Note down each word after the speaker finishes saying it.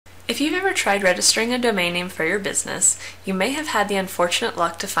If you've ever tried registering a domain name for your business, you may have had the unfortunate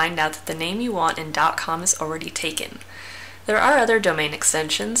luck to find out that the name you want in .com is already taken. There are other domain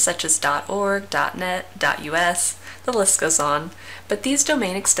extensions such as .org, .net, .us, the list goes on, but these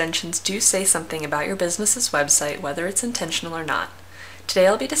domain extensions do say something about your business's website, whether it's intentional or not. Today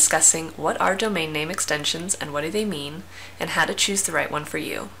I'll be discussing what are domain name extensions and what do they mean, and how to choose the right one for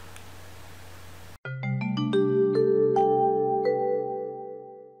you.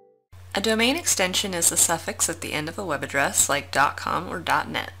 A domain extension is the suffix at the end of a web address like .com or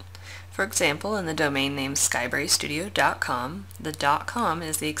 .net. For example, in the domain name skybrarystudio.com, the .com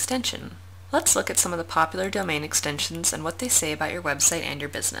is the extension. Let's look at some of the popular domain extensions and what they say about your website and your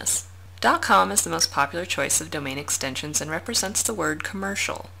business. .com is the most popular choice of domain extensions and represents the word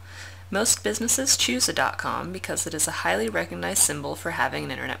commercial. Most businesses choose a .com because it is a highly recognized symbol for having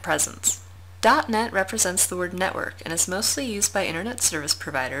an internet presence. .net represents the word network and is mostly used by internet service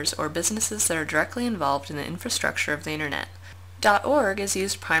providers or businesses that are directly involved in the infrastructure of the internet. .org is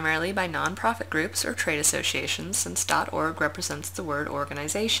used primarily by nonprofit groups or trade associations since .org represents the word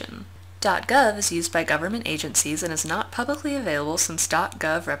organization. .gov is used by government agencies and is not publicly available since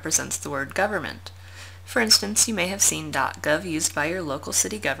 .gov represents the word government. For instance, you may have seen .gov used by your local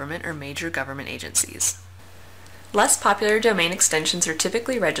city government or major government agencies. Less popular domain extensions are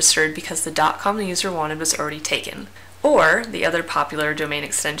typically registered because the .com the user wanted was already taken, or the other popular domain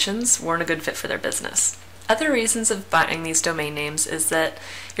extensions weren't a good fit for their business. Other reasons of buying these domain names is that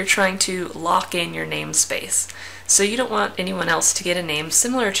you're trying to lock in your namespace, so you don't want anyone else to get a name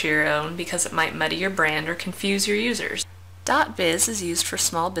similar to your own because it might muddy your brand or confuse your users. .biz is used for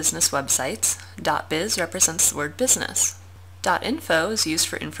small business websites. .biz represents the word business. .info is used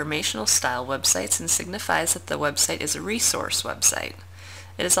for informational style websites and signifies that the website is a resource website.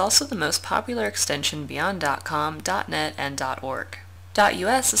 It is also the most popular extension beyond .com, .net, and .org.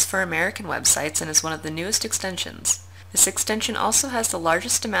 .us is for American websites and is one of the newest extensions. This extension also has the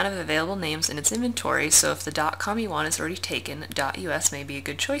largest amount of available names in its inventory, so if the .com you want is already taken, .us may be a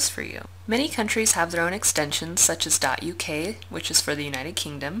good choice for you. Many countries have their own extensions, such as .uk, which is for the United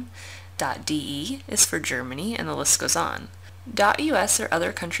Kingdom, .de is for Germany, and the list goes on. .us or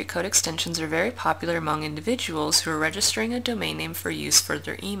other country code extensions are very popular among individuals who are registering a domain name for use for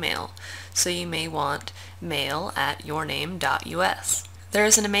their email, so you may want mail@yourname.us. There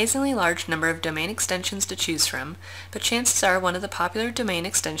is an amazingly large number of domain extensions to choose from, but chances are one of the popular domain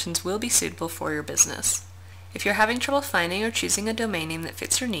extensions will be suitable for your business. If you're having trouble finding or choosing a domain name that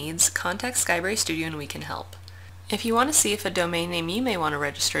fits your needs, contact Skybrary Studio and we can help. If you want to see if a domain name you may want to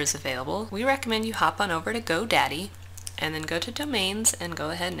register is available, we recommend you hop on over to GoDaddy and then go to Domains and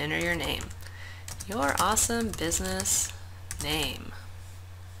go ahead and enter your name. Your awesome business name.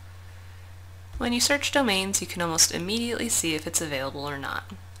 When you search domains, you can almost immediately see if it's available or not.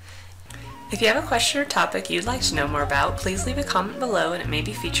 If you have a question or topic you'd like to know more about, please leave a comment below and it may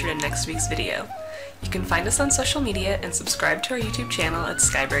be featured in next week's video. You can find us on social media and subscribe to our YouTube channel at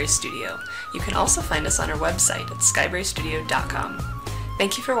Skybrary Studio. You can also find us on our website at skybrarystudio.com.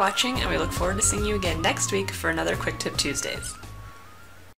 Thank you for watching, and we look forward to seeing you again next week for another Quick Tip Tuesdays.